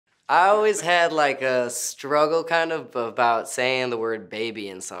I always had like a struggle kind of about saying the word baby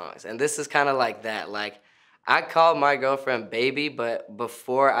in songs. And this is kind of like that. Like, I called my girlfriend baby, but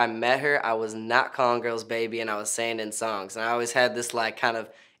before I met her, I was not calling girls baby and I was saying it in songs. And I always had this like kind of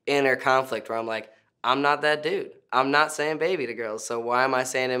inner conflict where I'm like, I'm not that dude. I'm not saying baby to girls, so why am I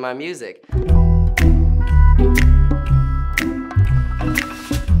saying it in my music?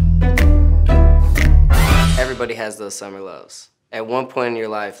 Everybody has those summer loves. At one point in your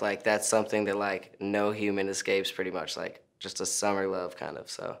life, like that's something that like no human escapes pretty much, like just a summer love kind of,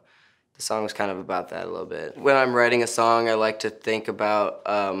 so the song is kind of about that a little bit. When I'm writing a song, I like to think about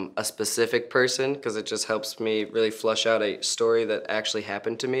a specific person because it just helps me really flush out a story that actually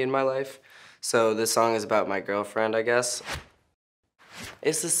happened to me in my life. So this song is about my girlfriend, I guess.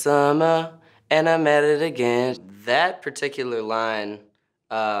 It's the summer and I'm at it again. That particular line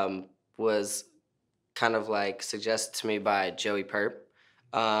was kind of like suggested to me by Joey Perp.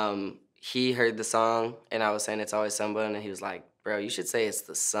 He heard the song and I was saying it's always someone and he was like, bro, you should say it's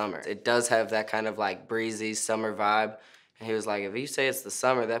the summer. It does have that kind of like breezy summer vibe. And he was like, if you say it's the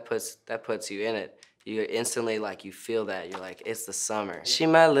summer, that puts you in it. You instantly like, you feel that. You're like, it's the summer. She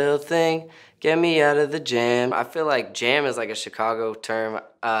my little thing, get me out of the jam. I feel like jam is like a Chicago term.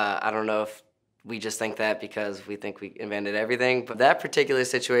 I don't know if we just think that because we think we invented everything. But that particular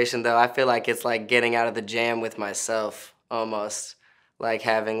situation though, I feel like it's like getting out of the jam with myself almost. Like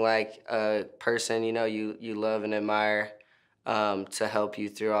having like a person, you know, you love and admire to help you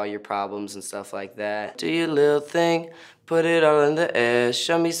through all your problems and stuff like that. Do your little thing, put it all in the air,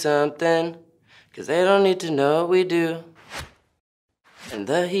 show me something, 'cause they don't need to know what we do. And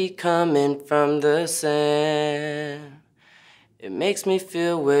the heat coming from the sand, it makes me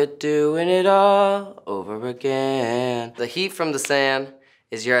feel we're doing it all over again. The heat from the sand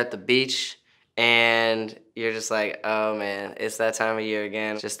is you're at the beach and you're just like, oh man, it's that time of year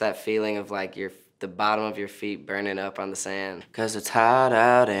again. Just that feeling of like the bottom of your feet burning up on the sand. 'Cause it's hot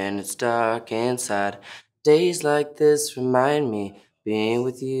out and it's dark inside. Days like this remind me being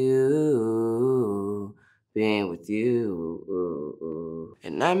with you, being with you.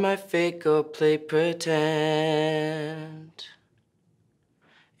 And I might fake or play pretend.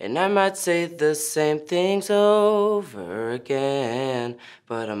 And I might say the same things over again,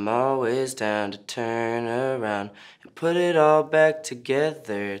 but I'm always down to turn around and put it all back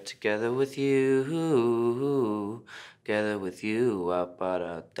together, together with you, together with you.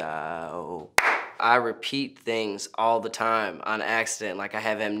 I repeat things all the time on accident, like I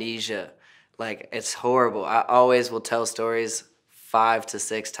have amnesia. Like, it's horrible. I always will tell stories 5 to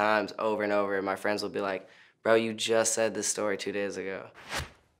 6 times over and over, and my friends will be like, bro, you just said this story 2 days ago.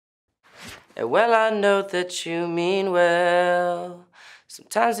 And well, I know that you mean well.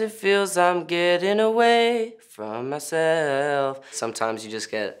 Sometimes it feels I'm getting away from myself. Sometimes you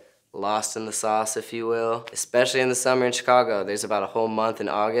just get lost in the sauce, if you will. Especially in the summer in Chicago. There's about a whole month in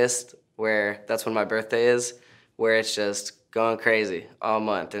August where that's when my birthday is, where it's just going crazy all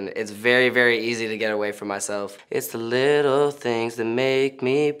month. And it's very, very easy to get away from myself. It's the little things that make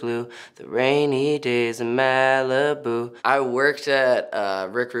me blue, the rainy days in Malibu. I worked at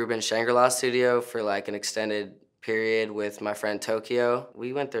Rick Rubin's Shangri-La studio for like an extended period with my friend Tokyo.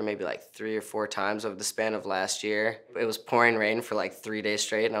 We went there maybe like 3 or 4 times over the span of last year. It was pouring rain for like 3 days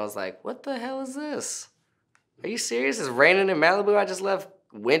straight and I was like, what the hell is this? Are you serious? It's raining in Malibu? I just left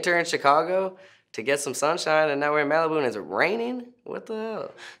winter in Chicago to get some sunshine, and now we're in Malibu and it's raining? What the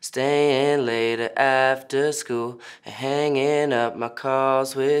hell? Staying later after school and hanging up my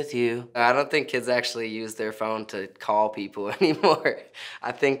calls with you. I don't think kids actually use their phone to call people anymore.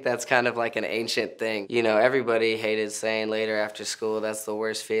 I think that's kind of like an ancient thing. You know, everybody hated saying later after school. That's the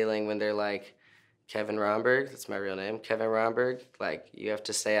worst feeling when they're like, Kevin Romberg, that's my real name, Kevin Romberg, like you have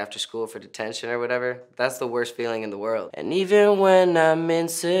to stay after school for detention or whatever. That's the worst feeling in the world. And even when I'm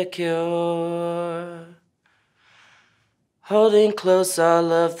insecure, holding close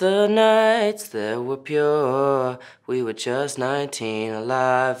all of the nights that were pure. We were just 19,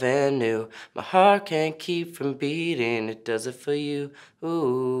 alive and new. My heart can't keep from beating, it does it for you,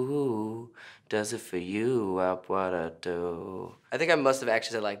 ooh. Does it for you, what I do. I think I must have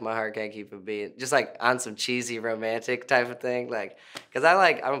actually said like, my heart can't keep a beat. Just like on some cheesy romantic type of thing. Like, cause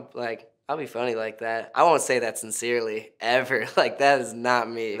I'll be funny like that. I won't say that sincerely, ever. Like that is not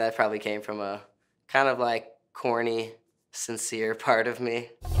me. That probably came from a kind of like corny, sincere part of me.